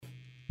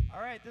All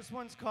right, this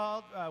one's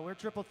called, we're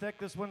Triple Thick.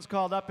 This one's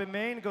called Up in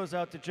Maine. Goes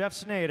out to Jeff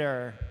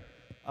Snader,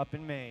 up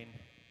in Maine.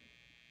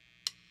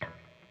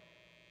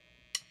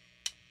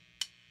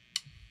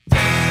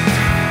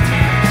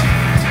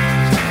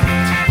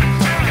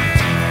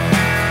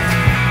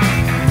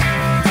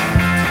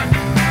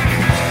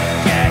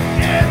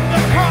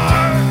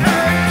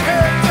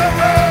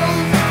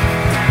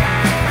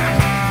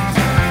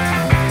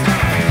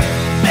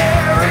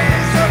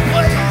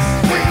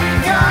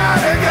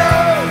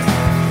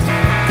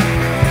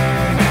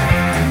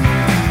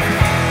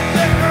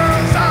 The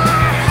girls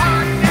are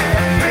hot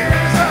and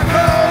beers are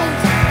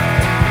cold.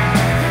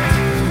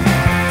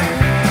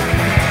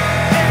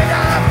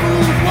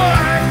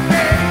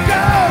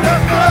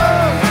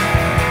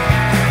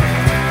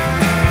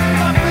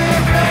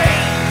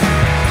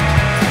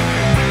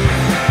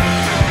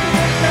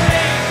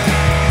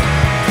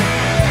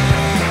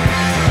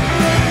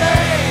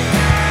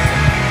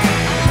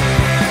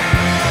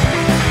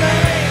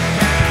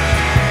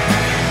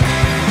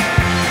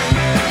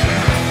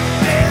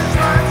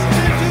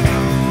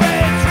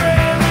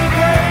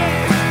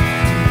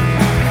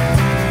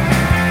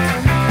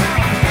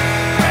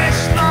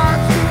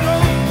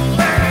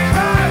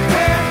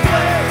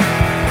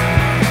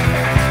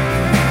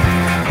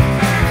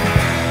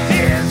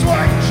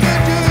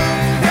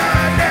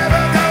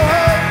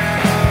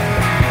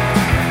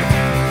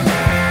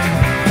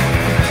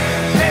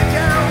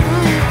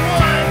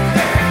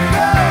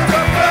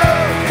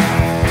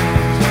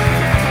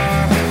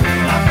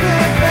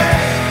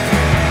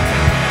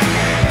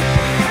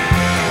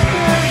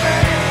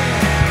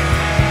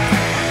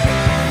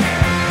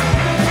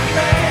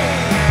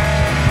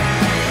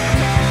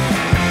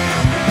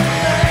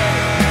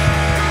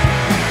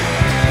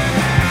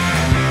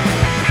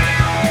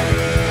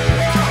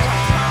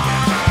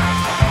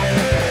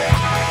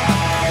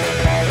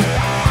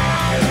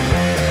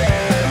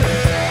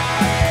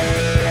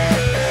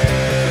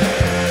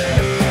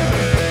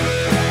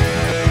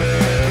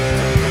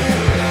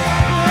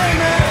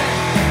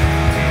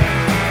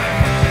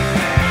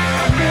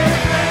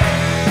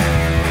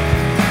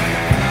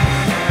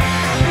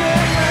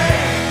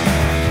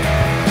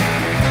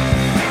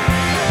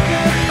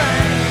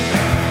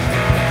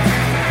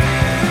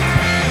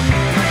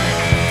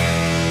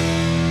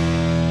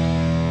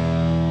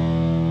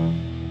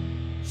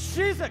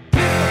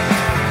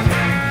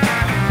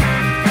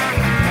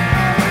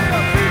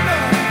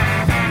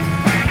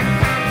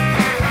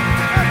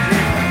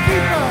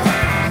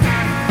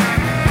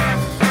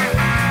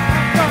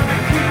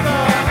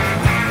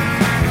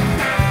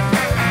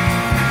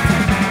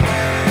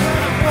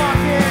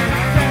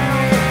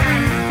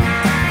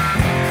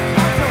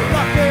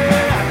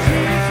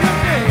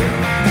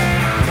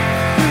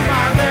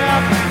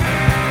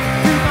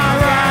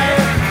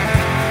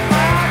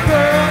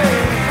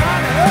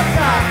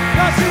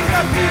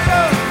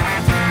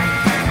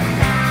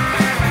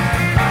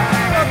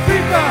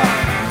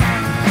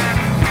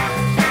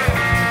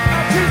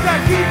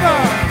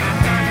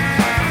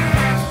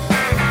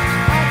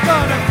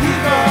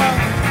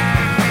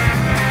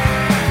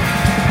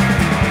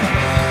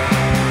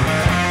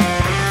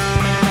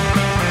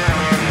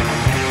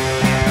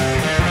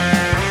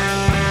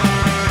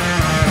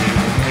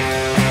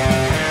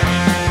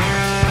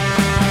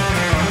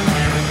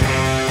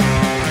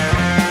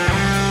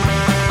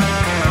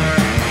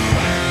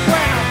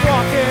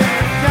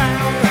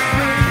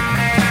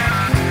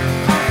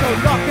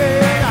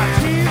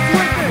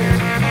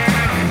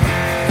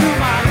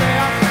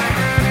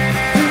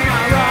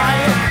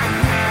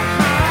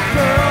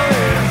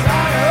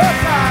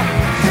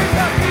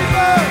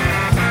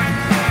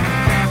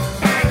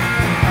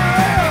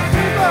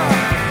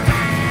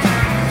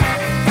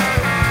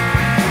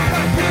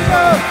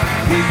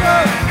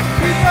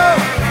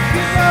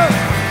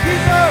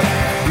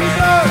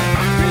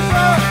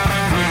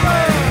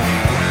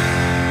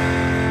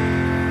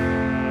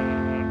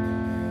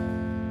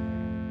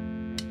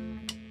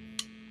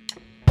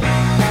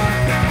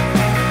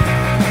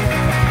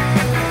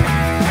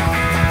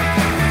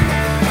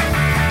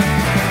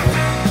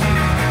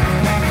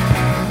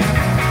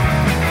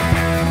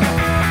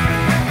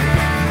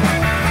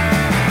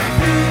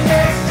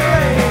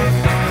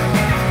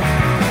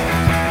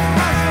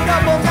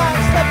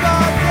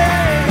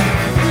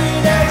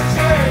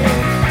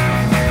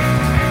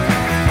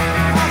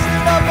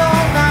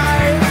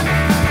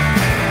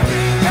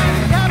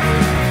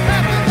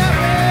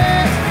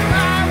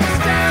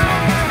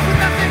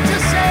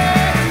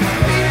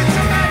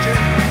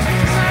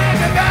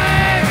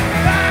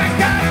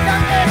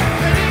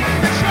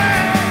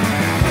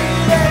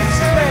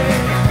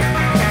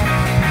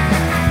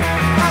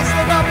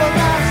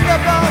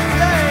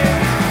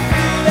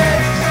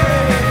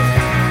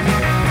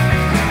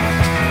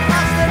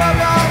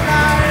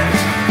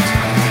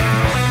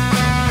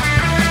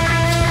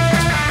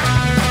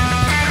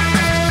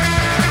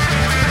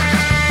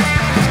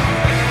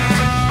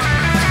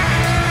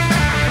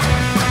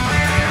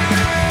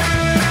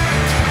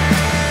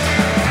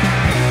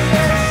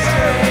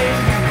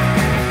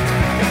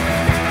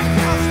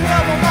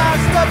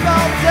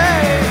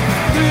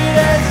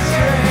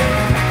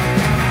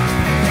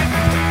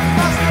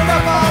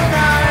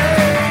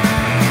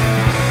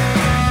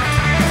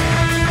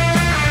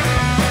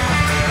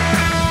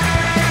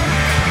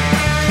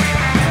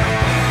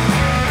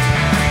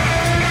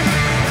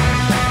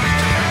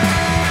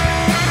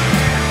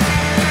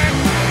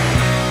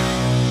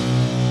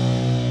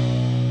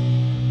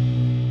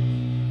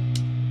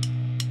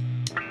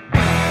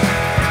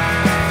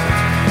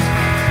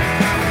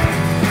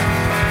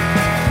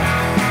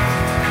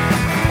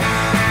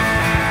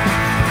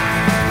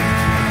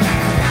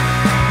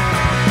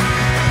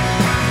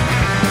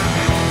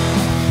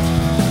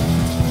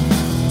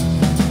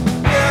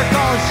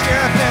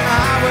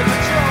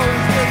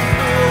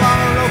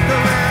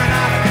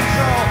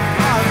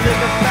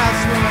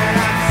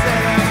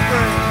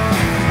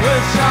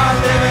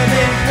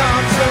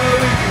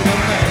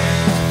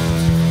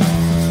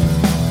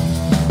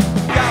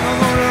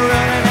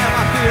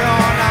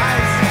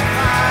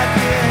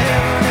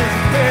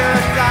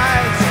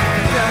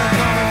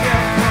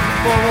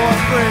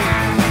 free.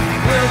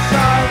 We'll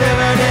start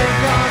living in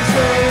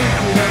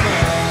consolation.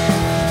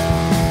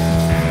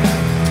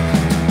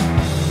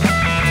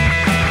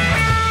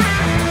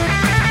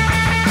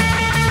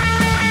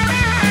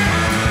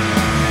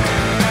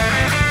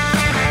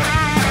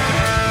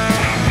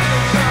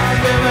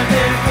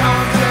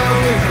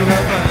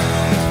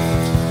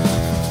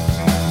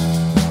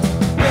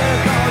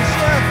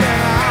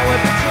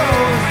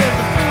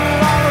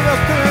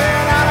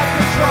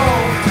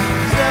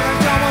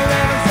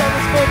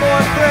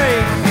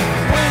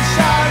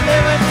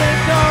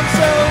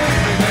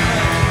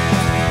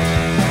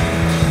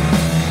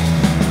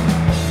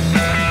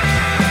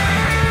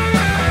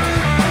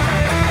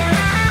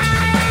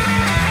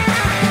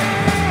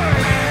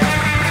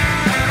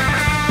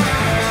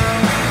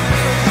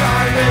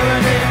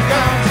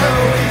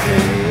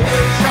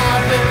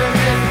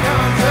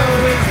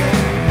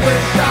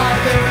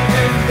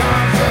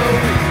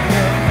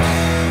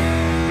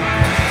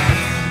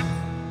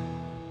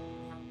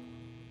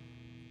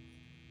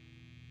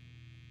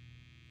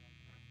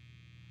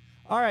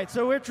 All right,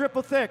 so we're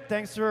Triple Thick.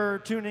 Thanks for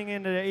tuning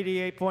in to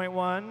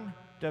 88.1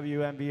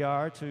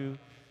 WMBR to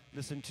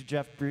listen to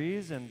Jeff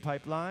Breeze and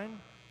Pipeline.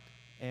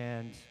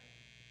 And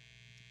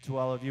to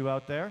all of you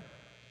out there,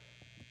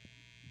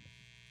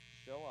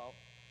 show out.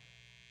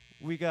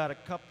 We got a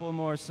couple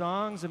more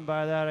songs, and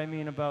by that I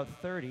mean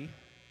about 30,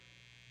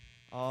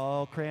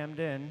 all crammed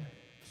in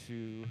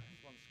to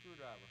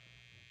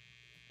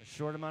a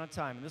short amount of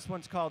time. And this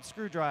one's called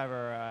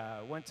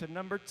Screwdriver. Went to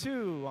number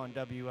 2 on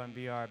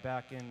WMBR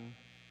back in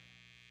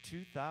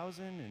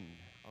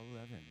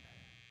 2011.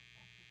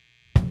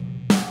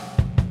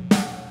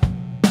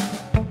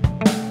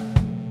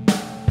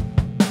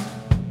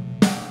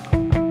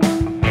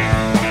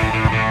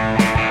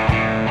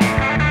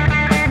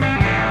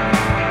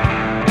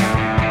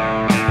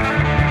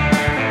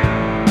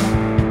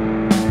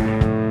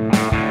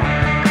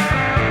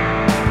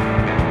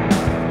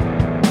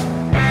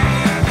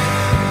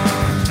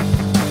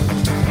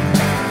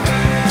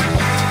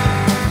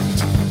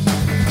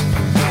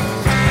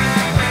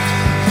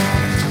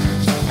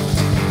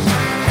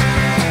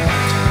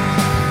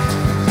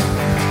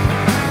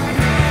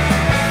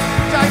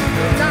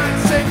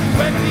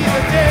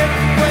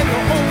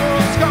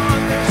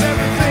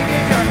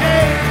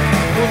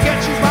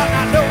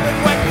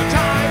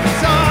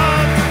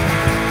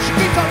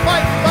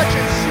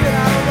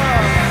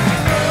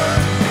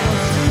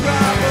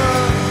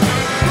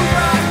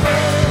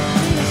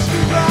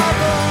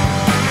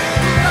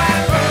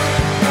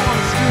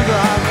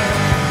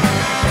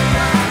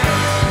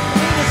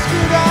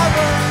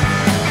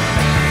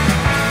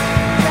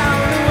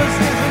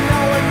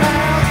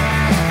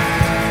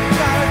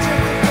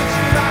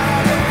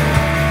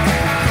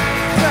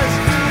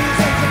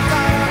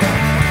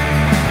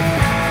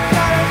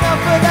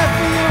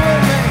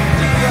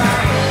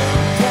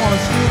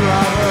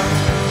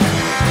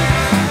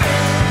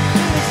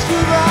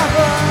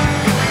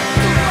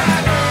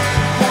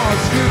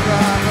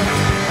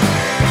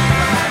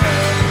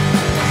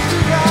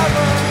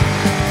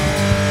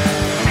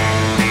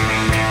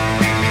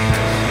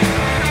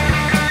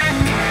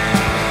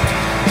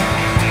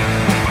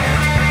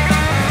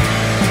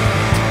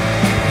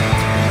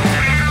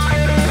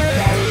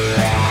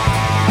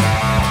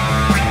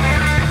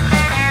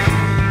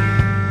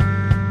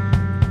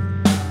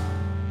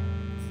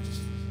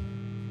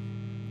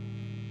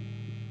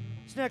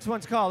 Next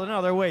one's called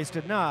Another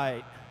Wasted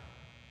Night.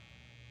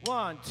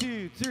 1,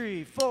 2,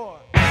 3, 4.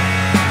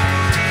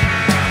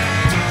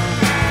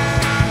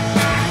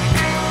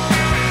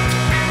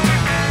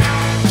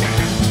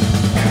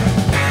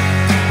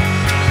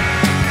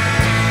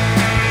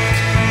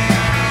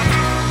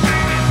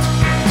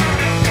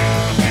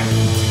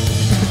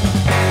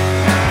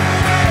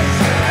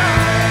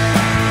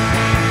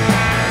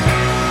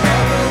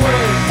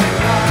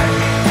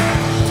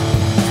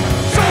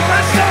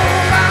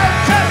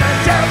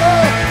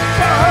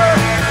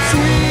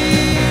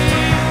 Sweet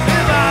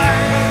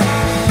divine.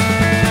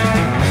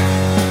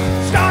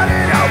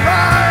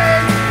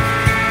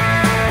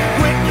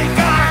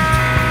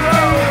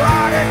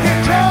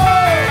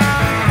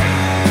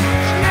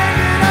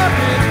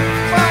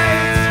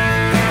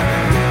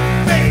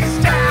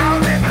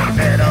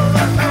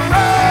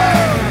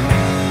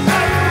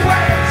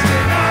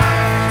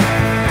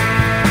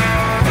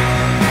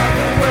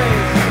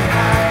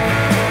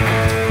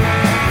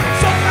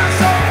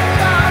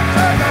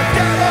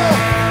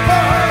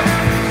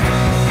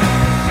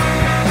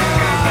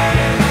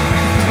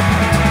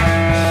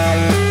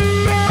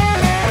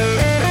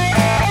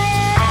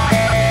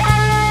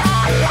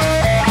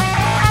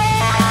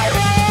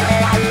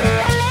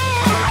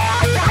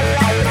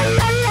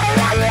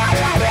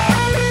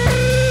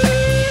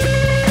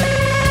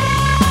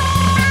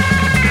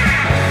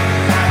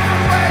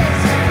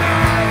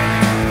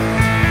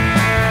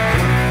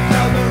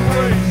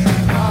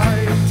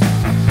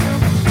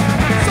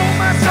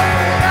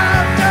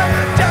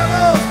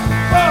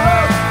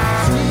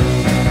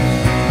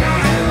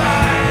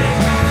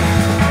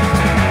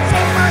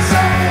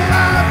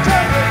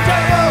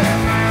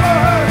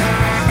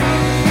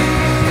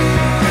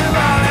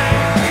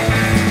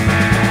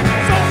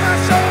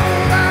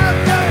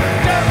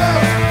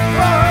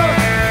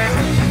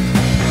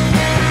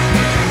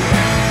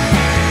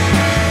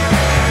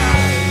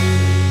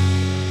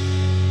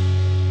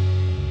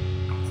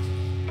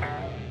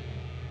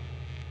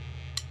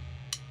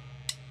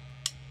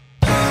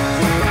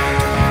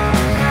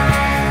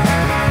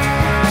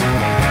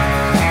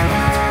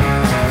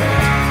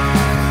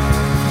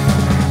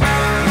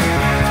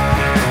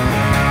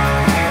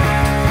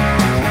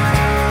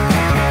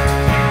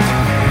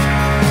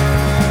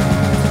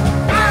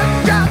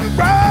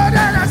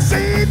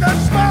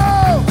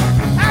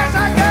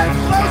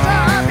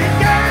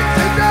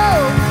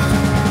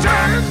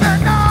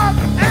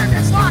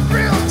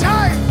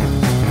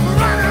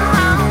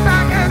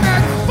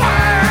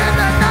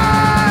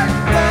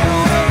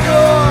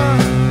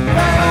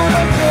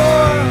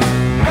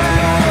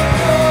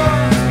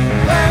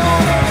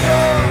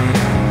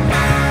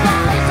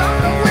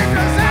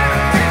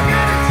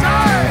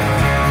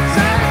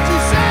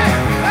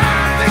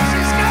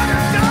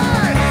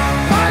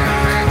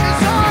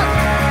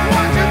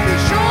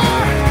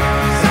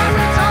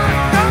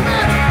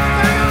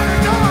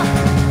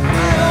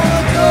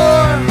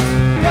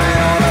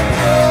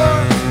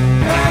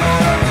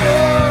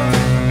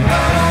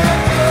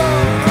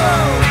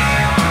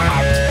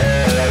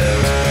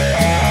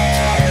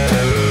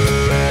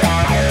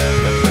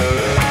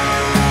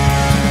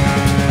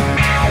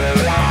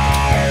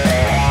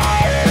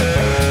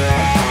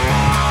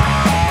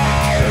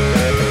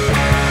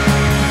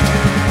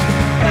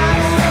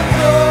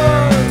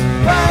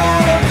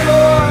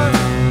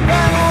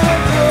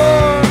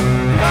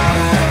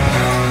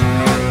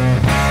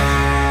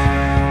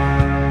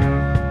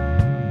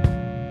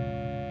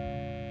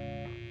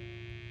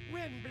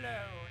 Windblown.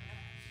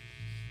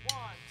 1,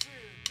 2,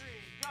 3,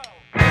 go.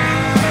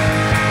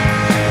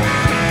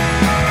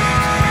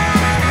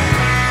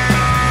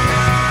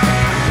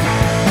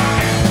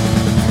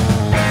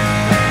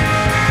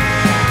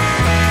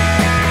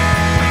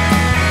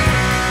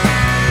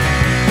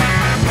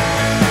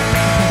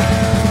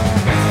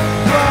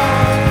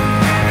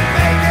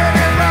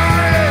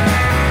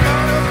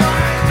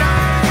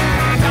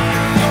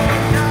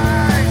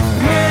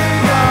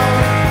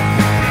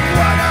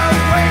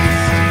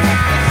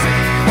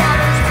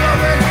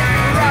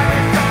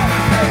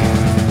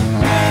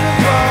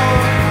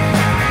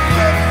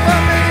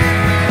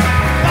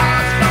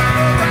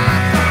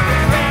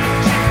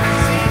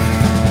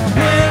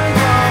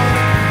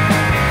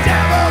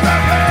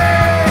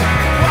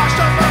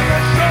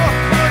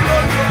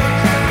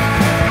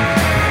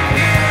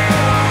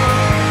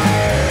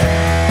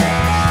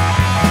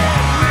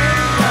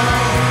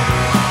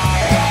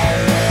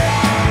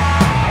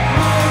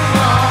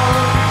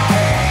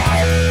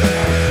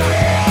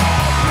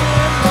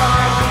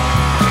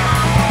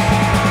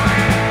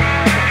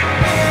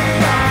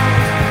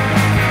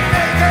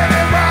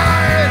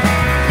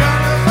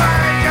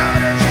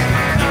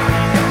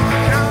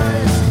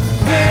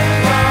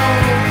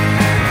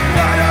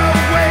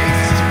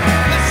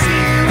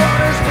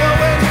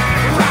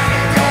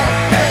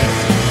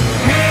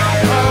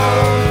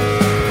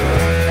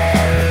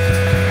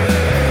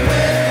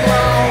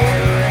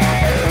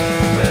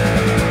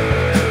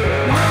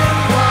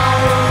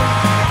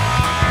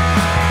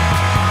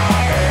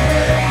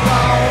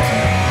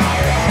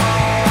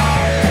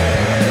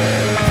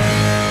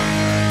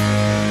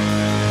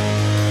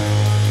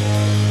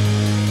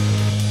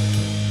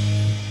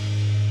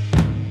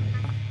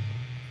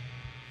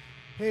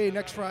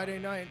 Next Friday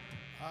night,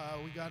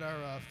 we got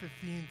our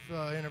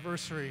 15th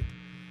anniversary.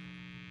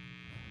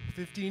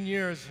 15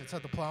 years. It's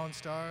at the Plow and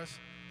Stars.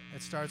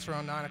 It starts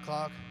around 9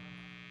 o'clock.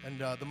 And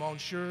the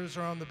Monsieurs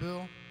are on the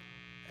bill.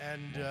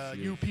 And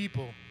you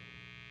people.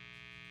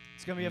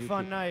 It's going to be a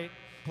fun night.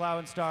 Plow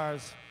and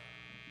Stars,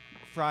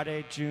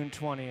 Friday, June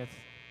 20th.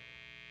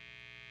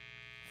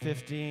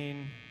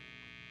 15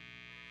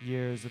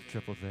 years of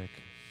Triple Thick.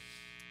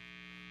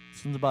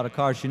 This one's about a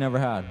car she never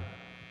had.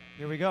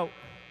 Here we go.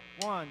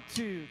 1,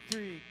 2,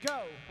 3,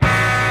 go!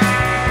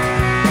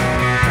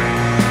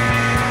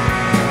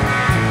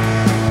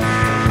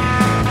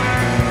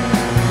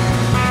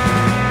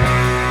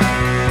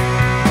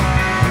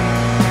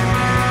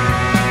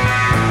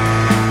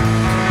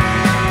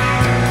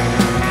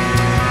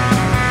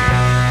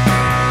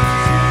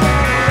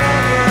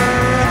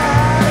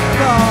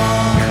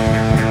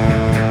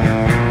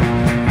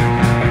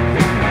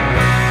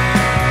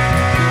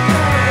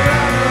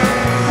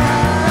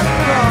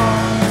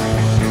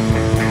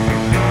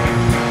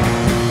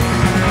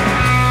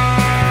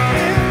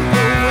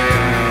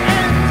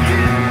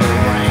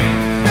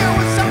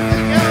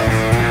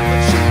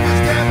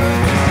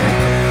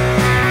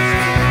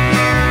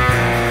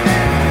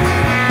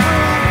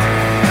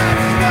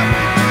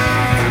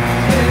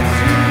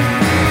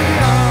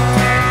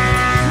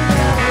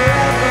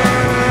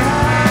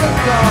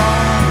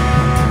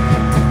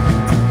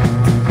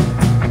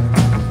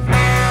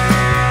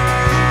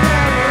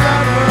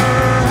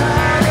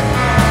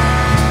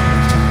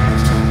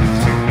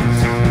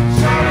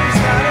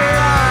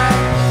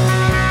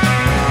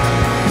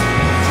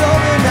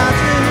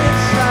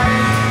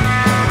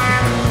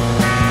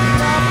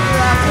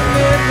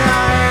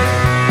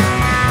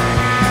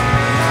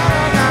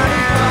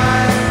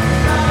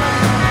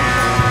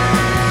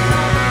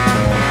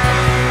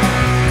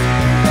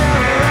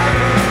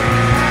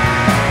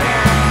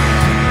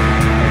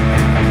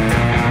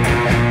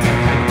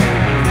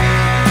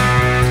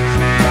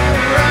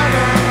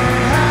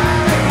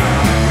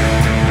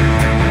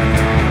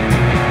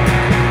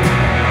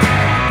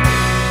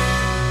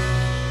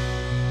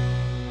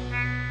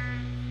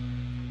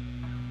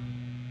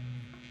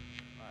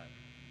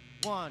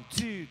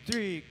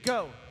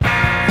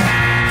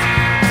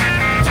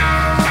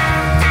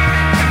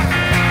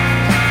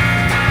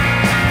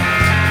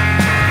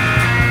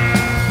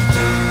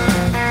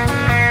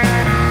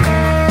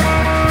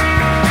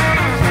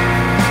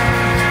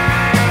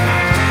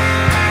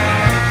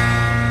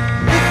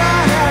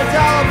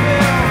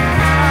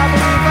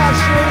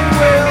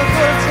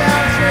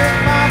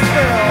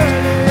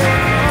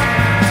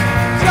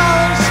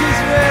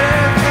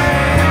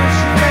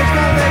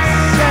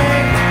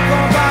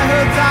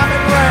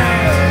 Diamond ring.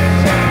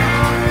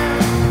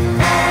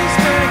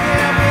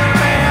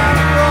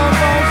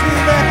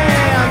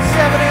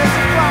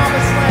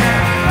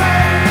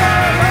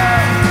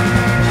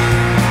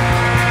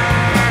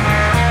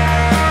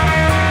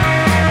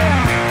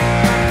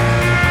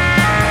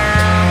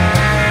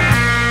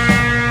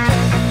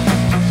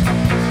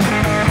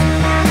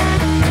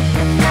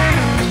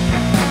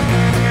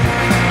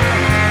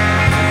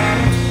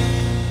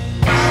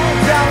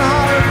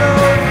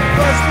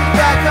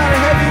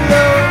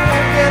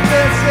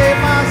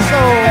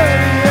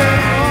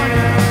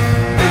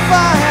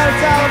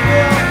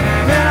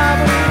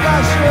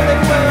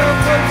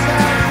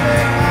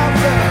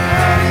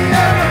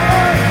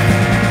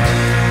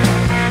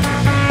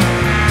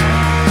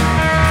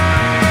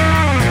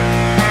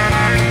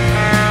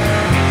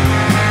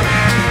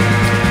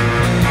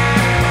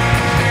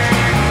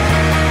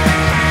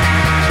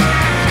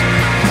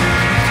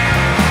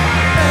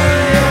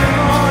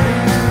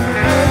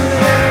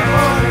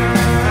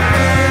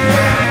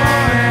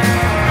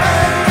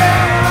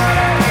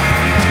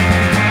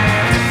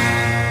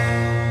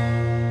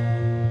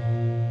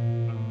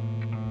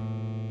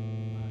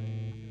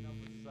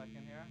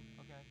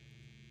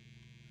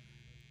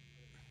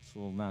 It's a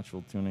little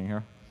natural tuning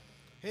here.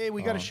 Hey,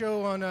 we got a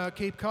show on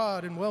Cape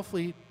Cod in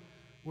Wellfleet.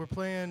 We're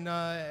playing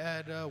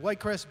at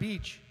Whitecrest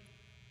Beach.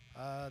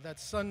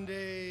 That's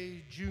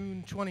Sunday,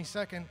 June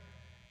 22nd.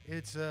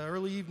 It's an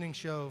early evening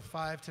show,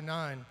 5 to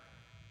 9.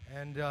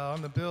 And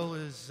on the bill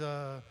is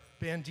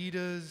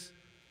Banditas,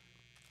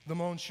 the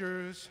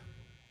Monsieurs,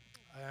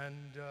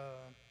 and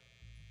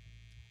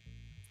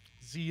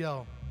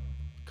ZL.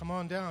 Come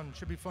on down.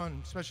 Should be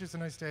fun, especially it's a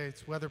nice day.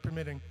 It's weather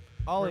permitting.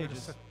 All We're gonna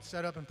ages.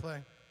 set up and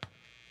play.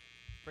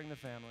 Bring the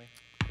family.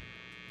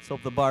 Let's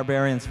hope the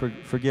Barbarians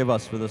forgive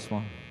us for this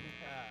one.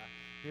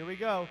 Here we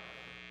go.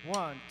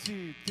 1,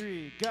 2,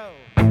 3, go.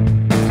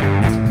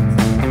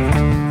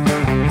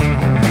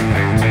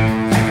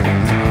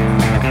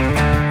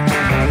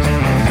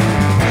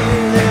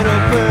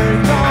 Little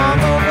bird,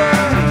 come over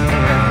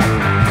here.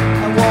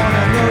 I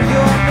wanna know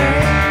your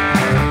name.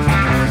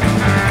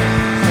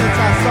 Since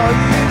I saw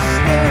you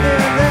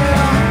standing there,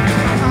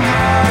 my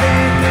heart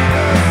ain't been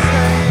the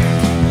same.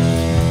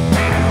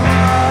 My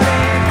heart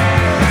ain't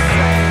been the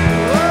same.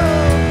 Whoa.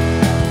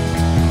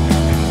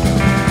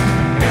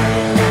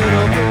 Hey,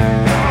 little bird,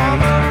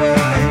 come over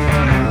here.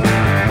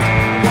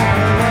 I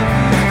wanna love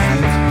you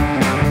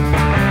too.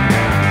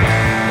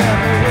 Let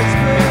me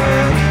whisper in your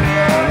ear.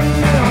 Tell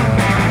you I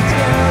love you.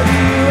 Tell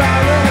you I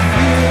love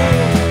you.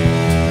 Oh.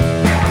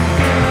 Hey,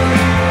 little girl in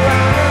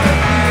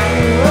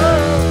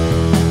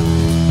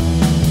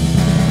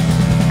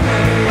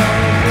my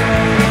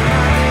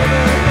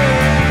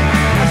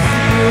neighborhood, I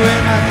see you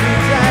in my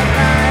dreams at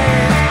night.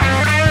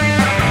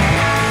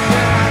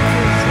 When I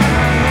kiss and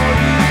I hold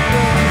you close,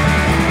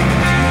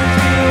 keeps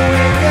me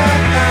awake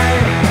at night.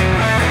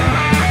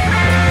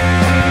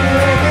 Keeps me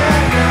awake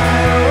at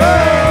night. Whoa.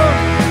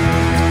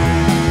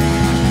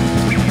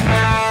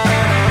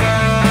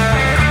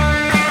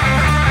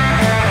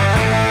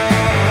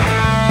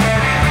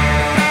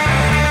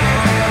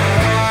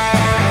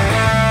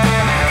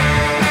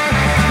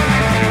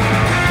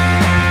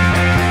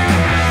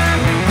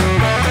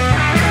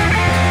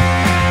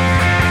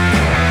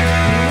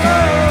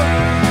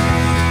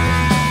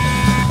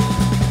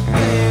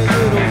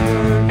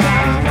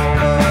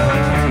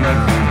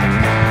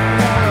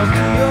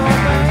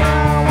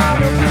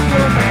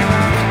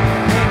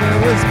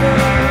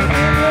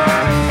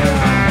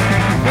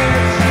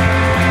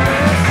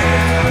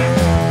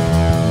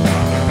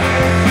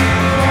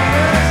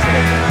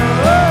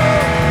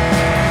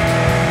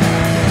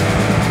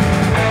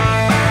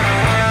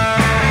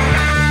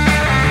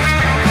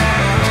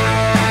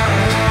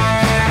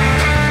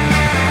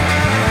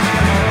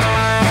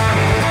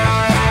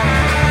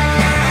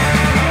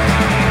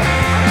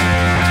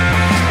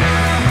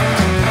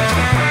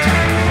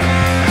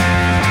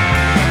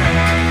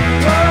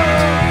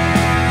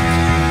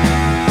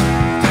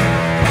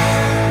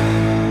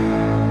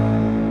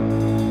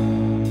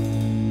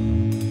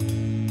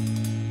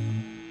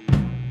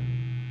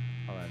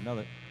 All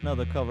right,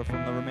 another cover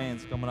from the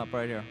Remains coming up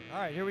right here. All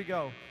right, here we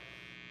go.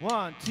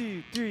 1,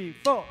 2, 3,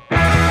 4.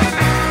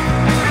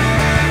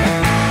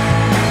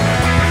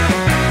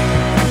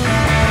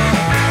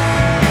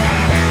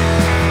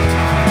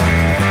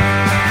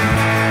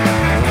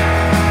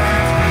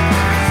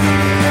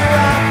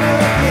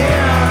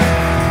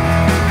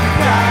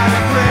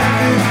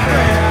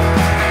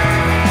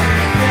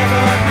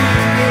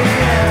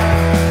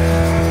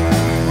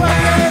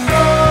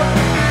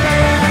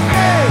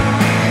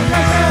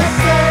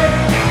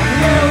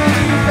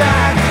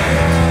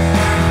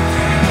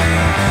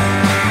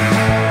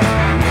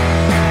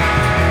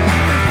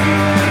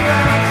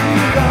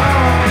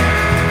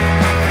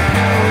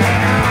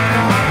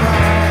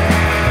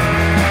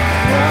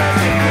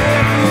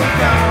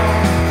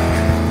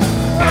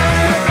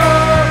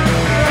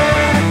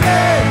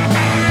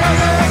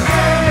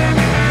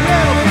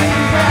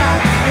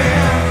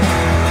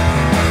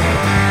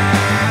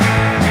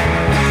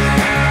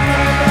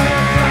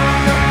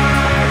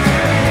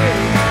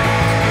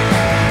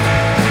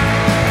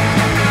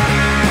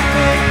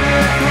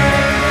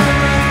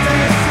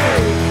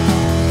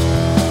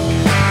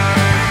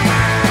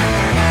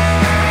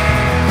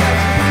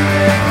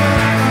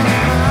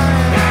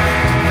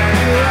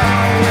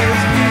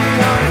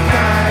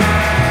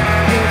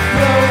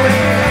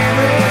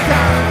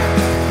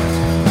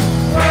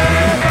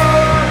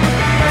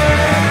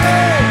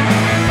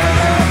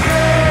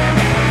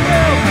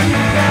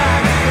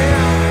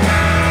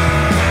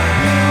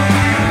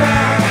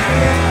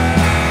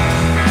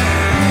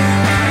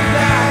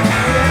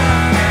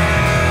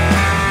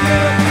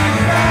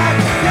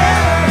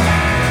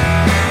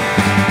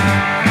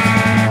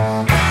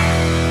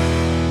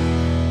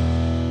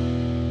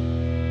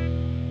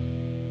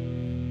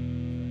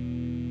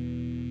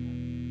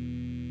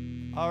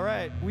 All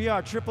right, we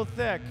are Triple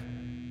Thick.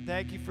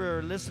 Thank you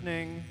for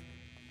listening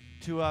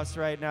to us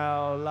right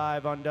now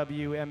live on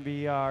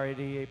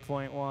WMBR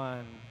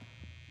 88.1.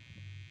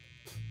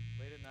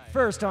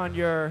 First on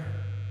your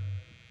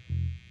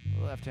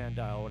left-hand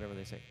dial, whatever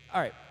they say.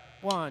 All right,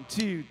 1,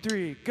 2,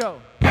 3,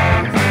 go. Hey,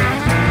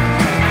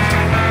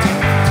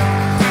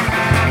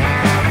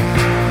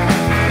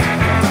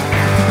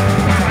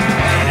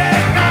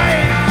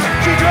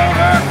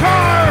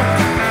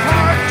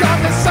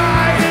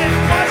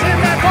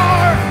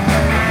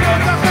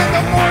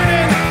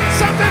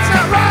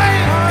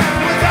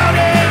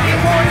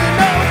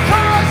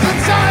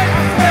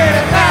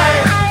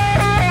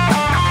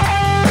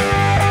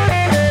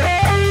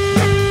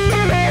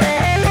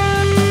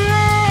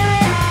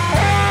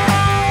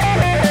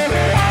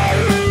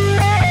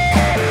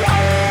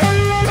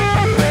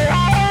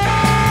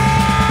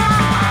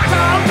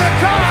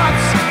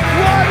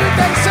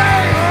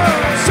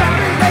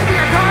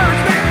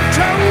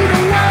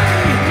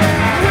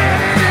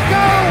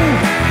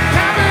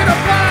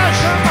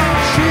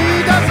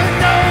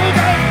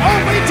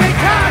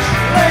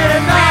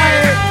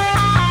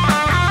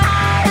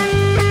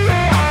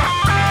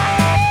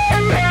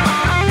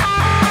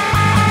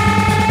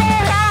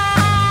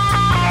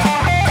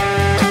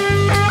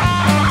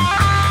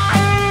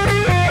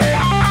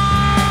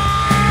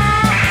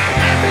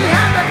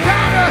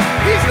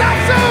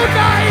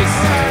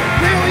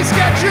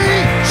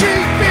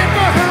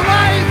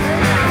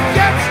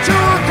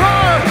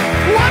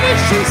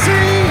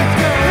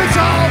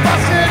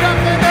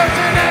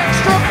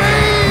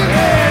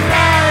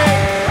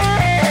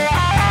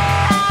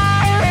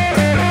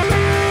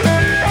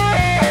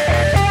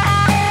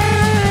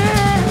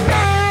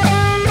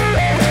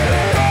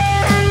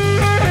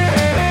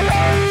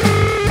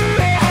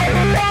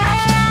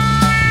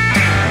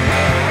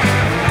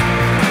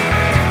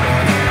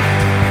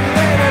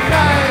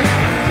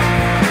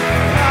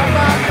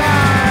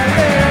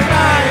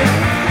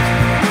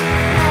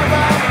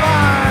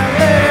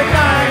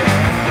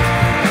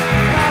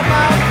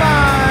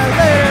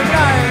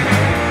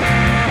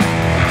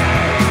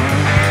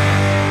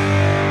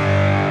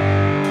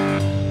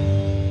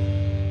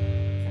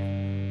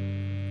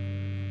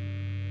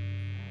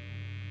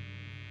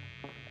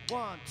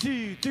 1,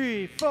 2,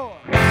 3, 4.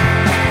 Lying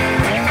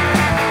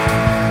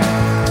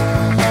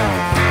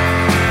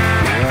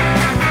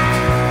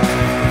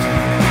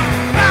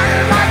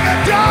like a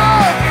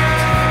dog,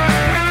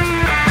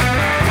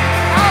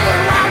 all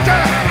around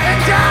you and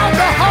down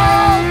the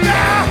hall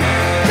now.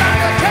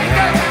 Trying to take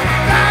it,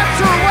 that's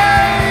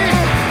away.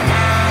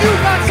 You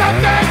got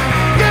something,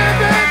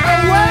 give it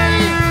away.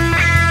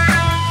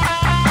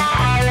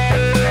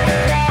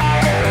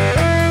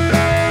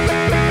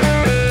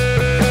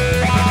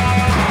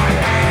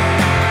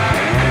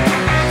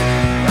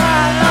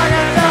 Ride like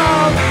a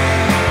dog.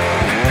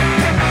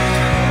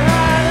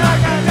 Ride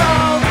like a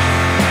dog.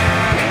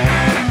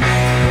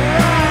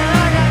 Ride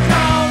like a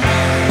dog.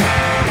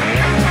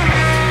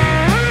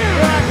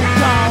 Like a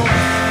dog.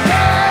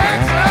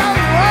 That's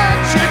what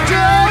you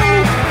do.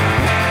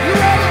 You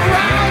roll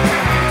around,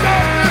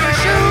 don't little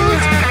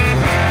shoes.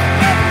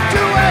 Never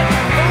do it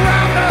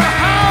around the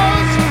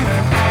house. You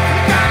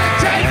gotta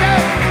take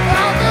it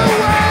all the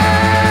way.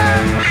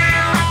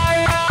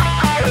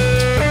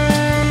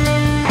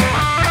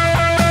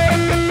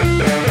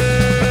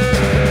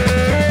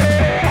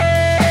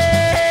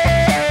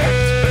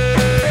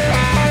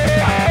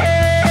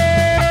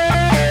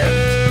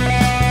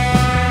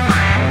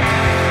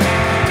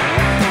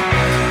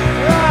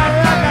 Ride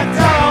like a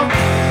dog.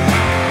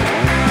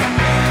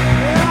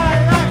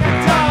 Ride like a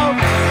dog.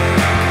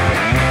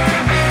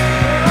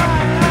 Ride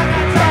like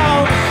a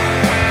dog.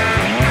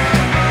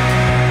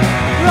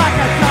 Like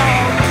a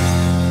dog.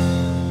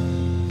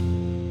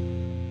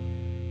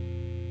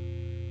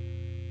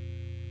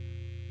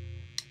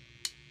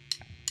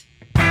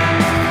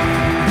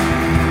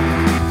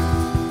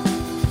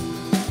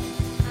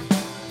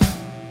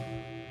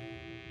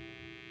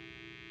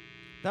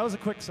 That was a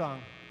quick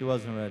song. He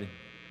wasn't ready.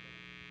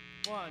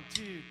 1,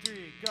 2,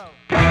 3, go.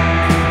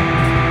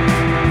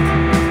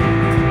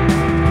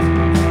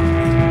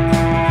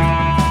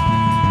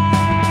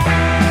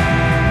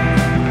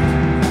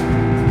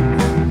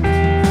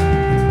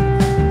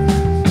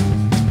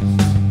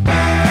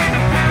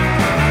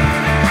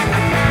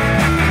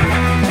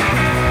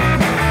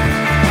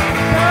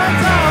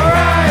 That's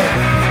alright.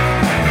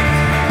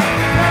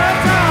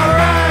 That's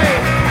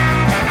alright.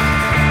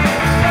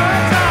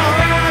 That's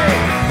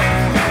alright.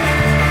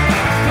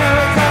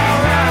 That's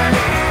alright.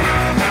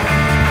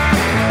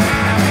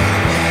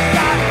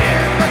 Got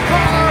in the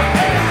car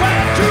and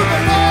went to the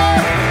bar.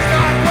 It's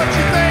not what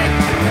you think.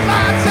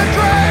 Lots of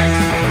drinks.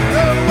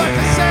 Knew what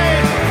to say.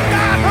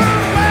 Got her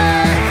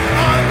way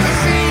on the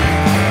scene.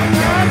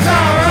 That's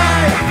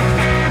alright.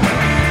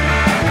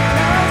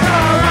 That's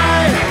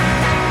alright.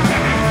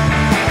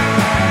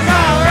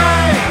 That's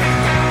alright.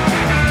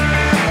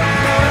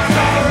 That's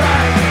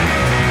alright.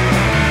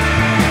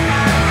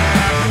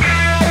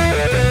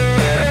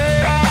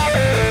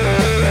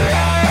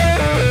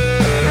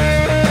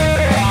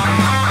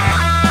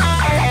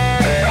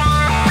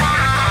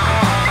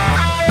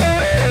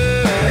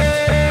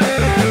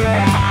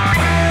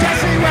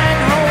 Jesse went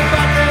home,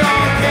 but they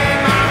all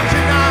came out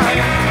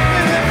tonight.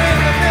 Living in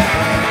the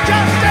middle,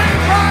 just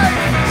ain't right.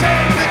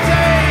 Save the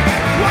day.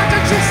 What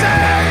did you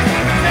say?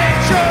 Make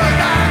sure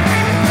that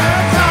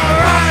that's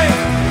alright.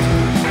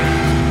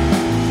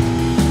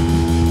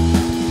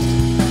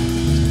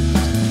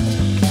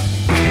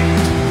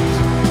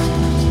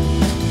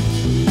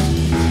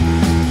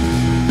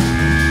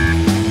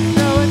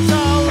 No, it's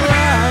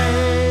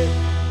alright.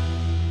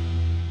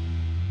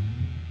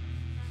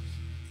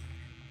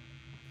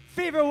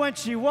 Fever when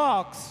she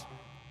walks.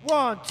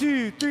 1,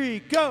 2, 3,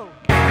 go.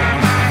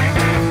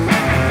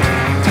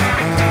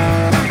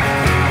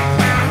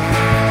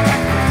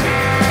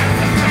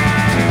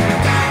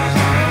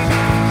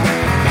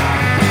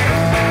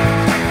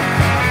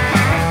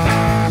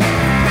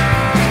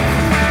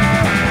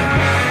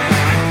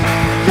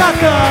 Got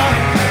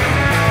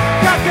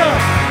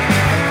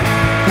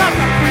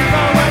the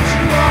fever when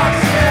she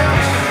walks in.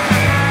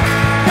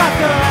 Got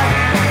the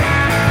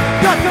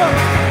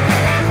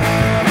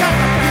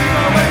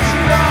fever when she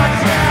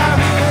walks in.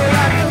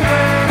 Like the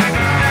wind.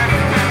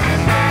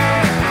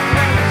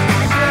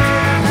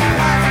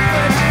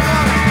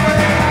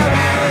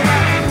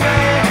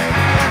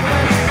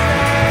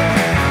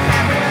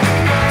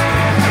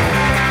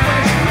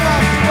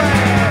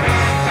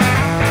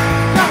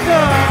 Got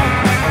the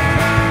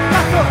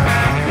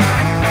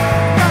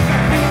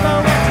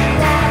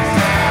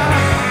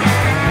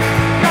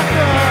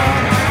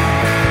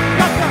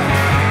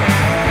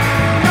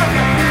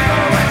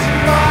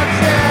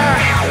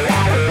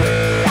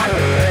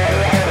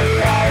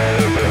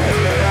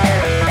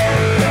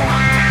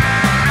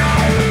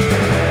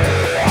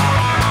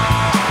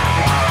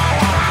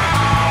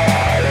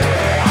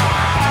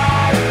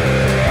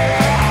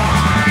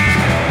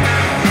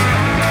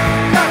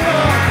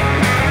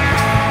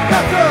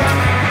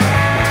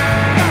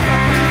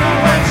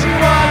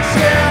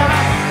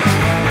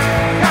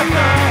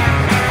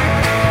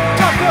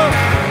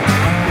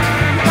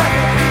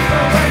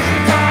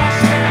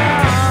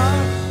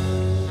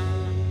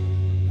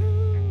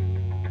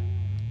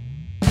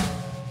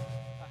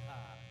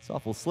It's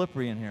awful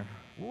slippery in here.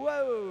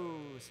 Whoa,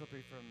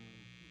 slippery from.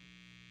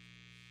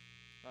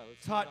 All right,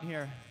 It's hot in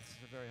here. This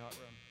is a very hot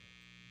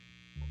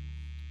room.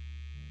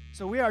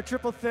 So we are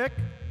Triple Thick.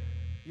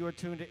 You are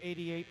tuned to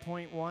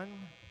 88.1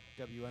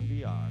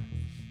 WMBR.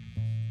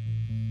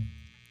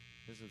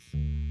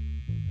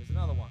 There's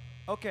another one.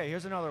 Okay,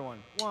 here's another one.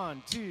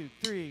 1, 2,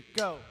 3,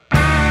 go.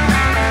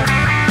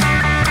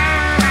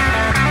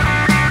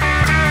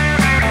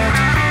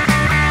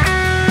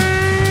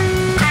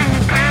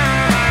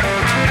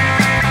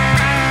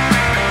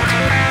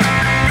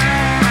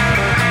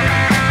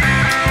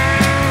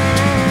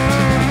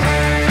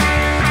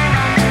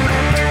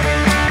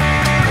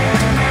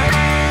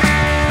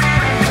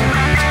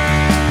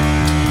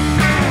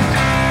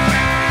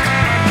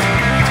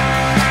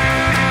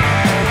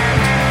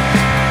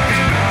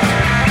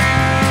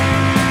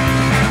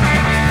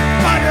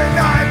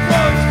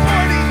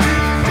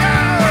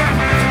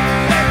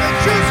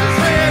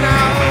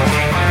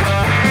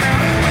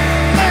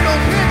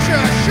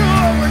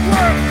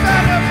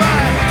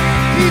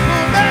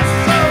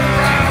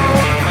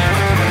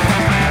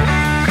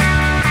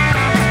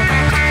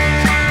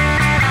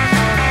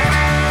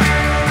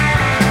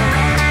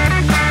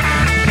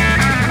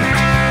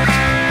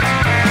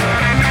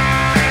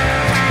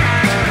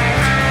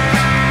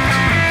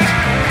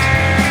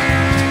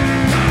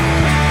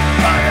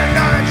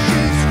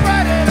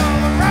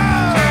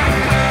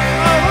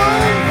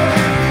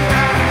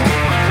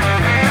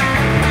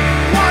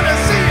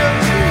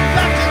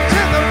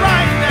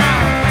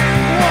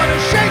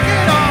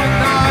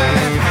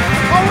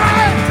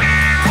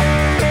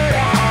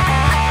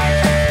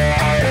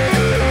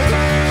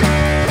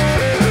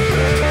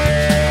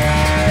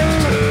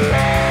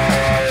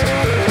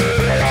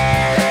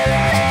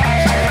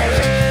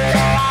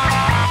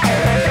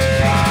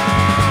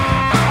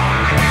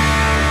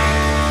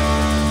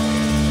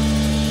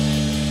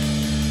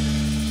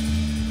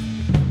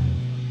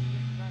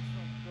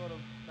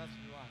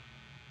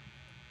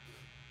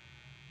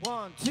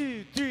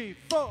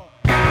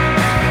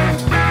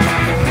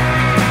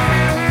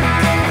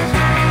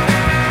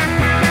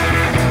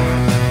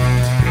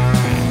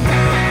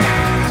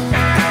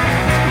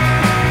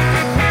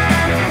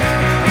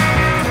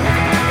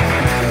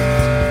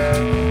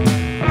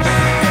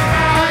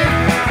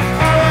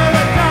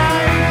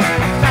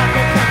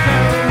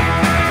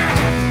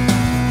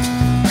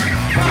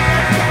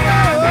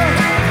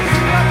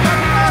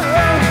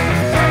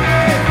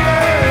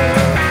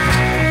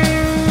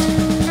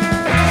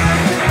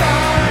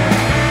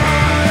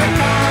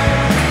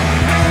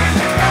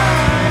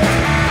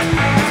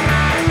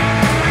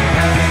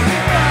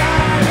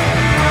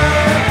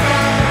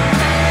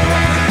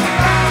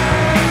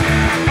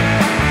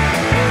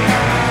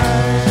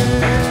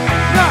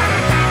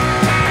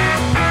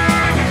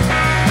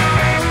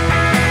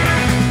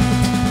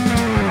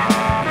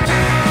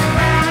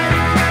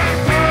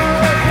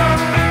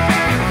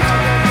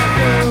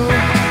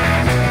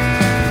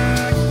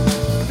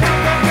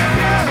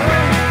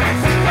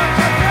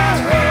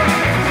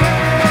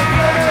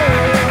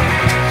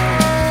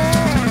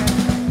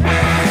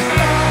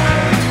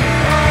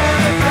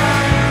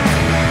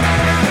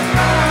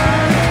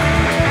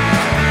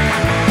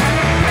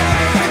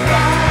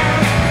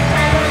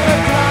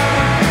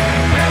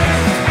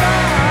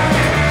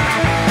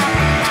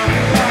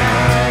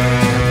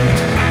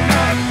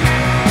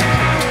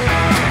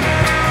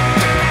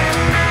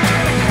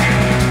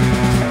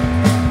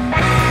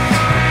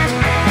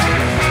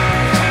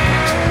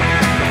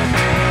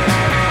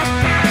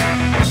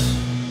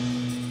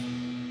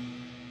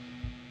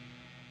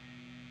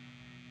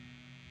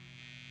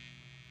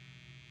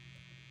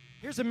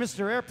 Here's a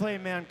Mr.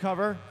 Airplane Man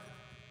cover.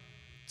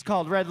 It's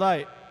called Red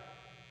Light.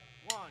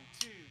 1,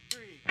 2,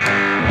 3. You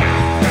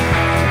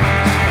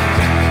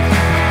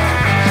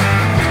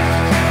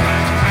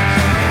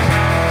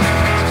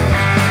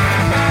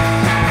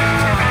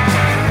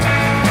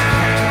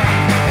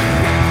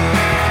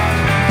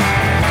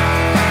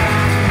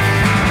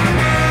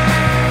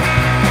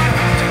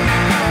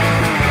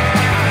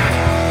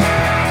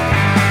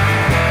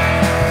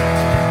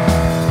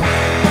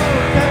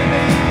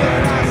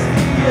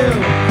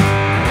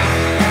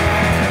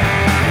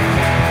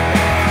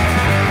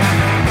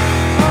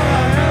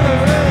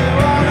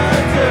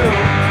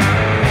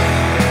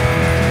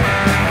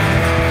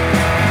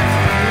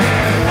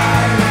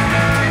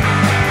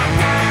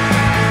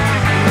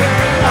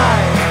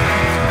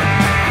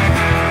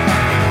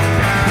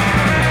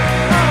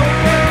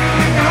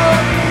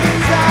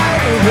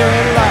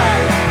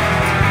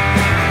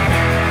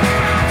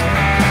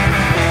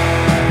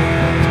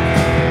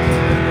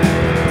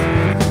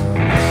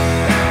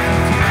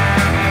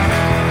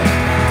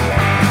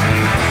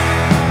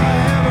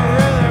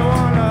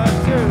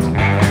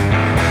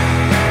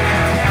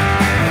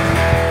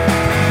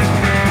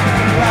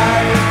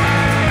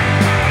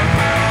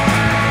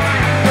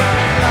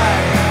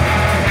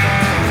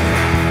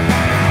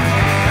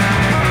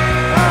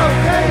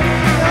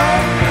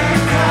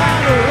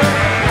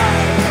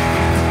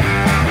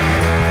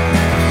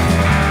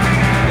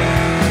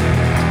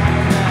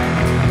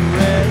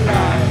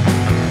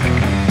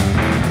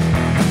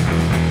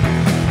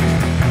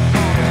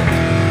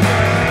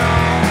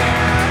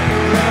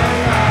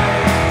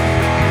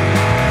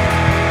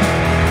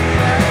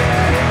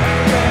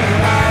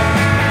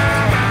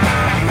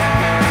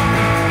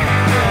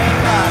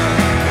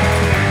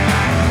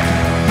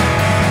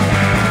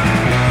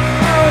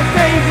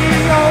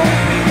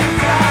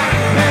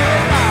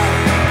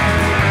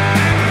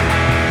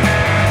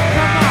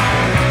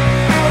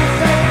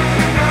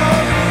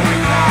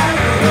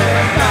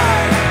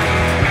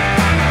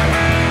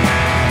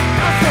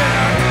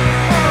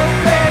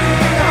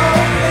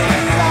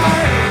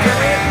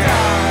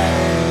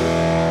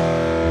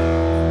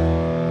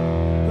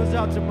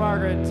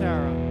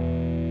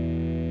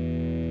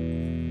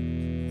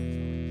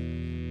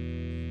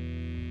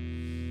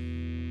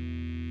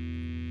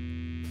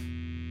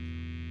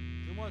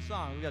more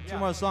songs. We got two Yeah.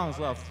 more songs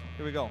left.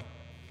 Here we go.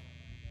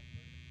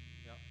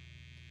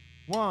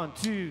 1,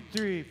 2,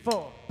 3,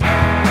 4.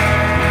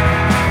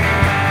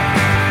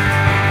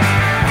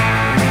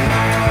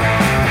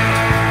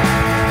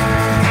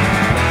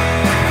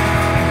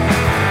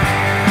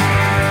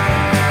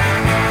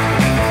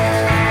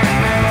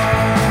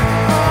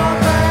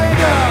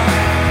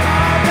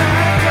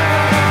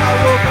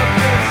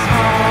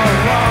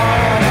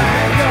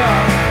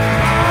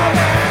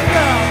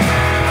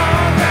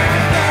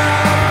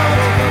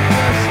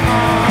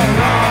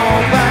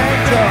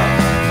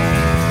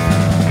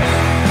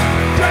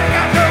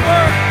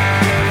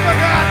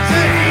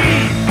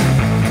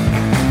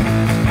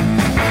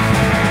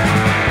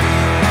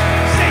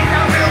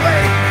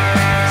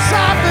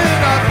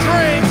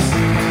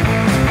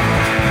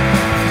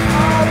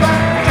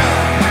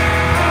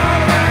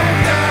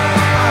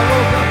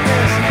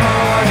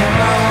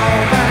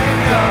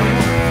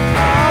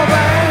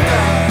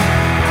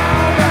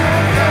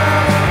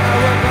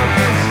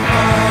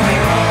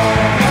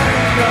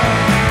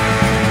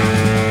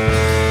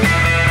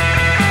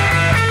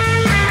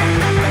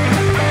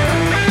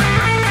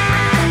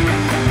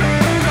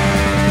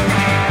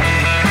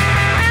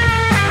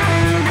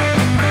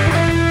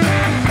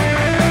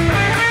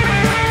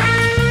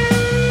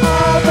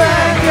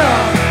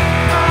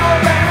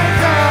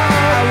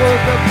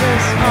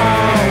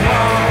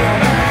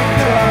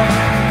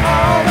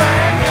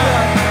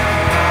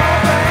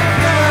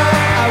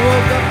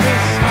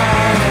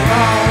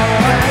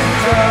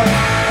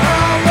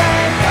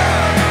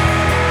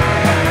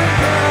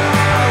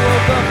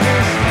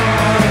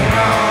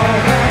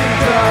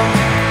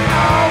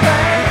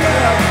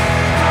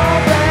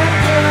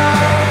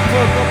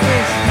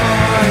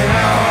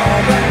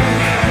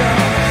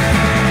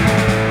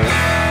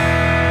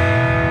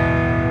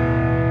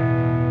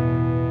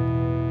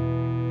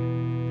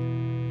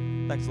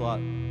 Thanks a lot.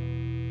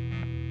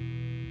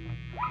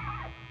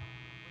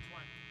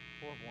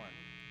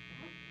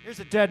 Here's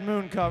a Dead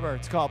Moon cover.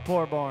 It's called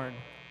Poorborn.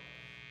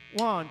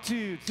 1,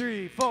 2,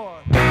 3,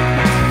 4.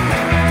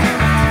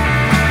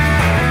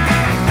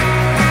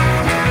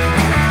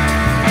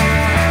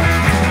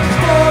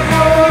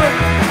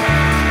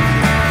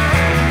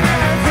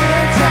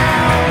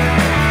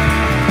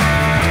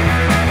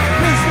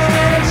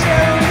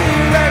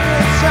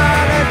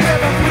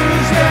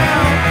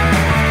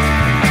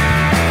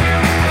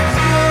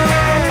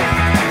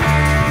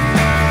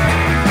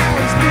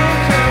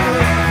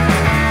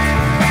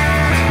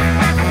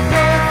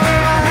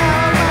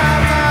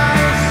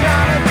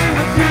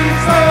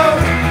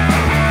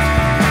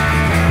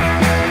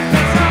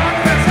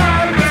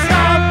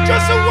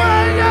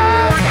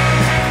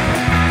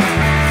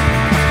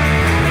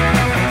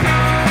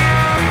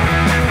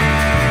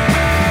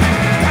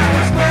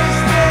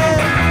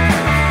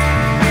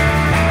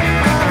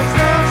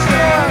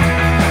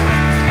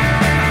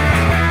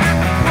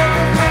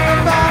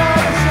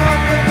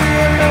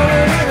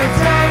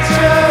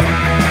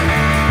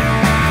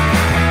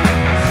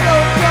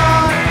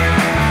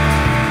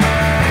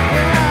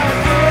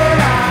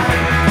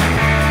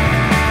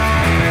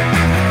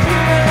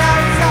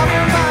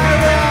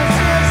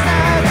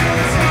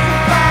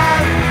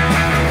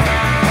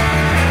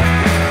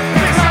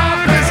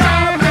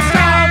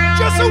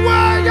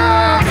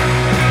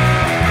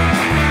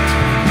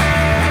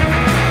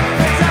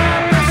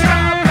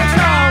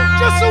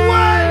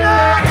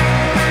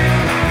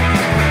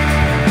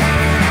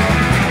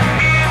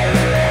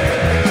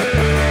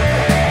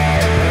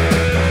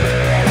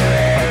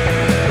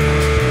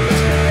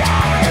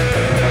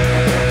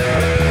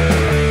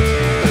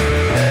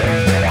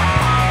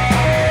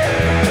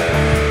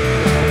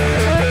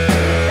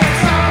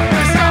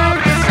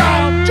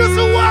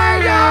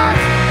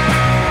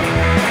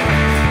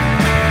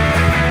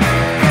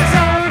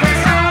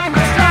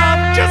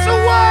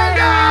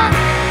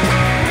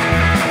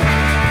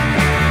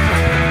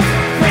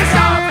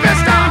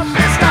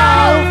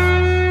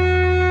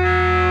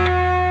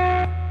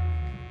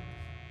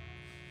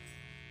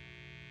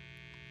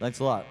 Thanks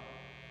a lot.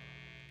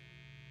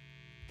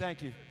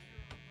 Thank you.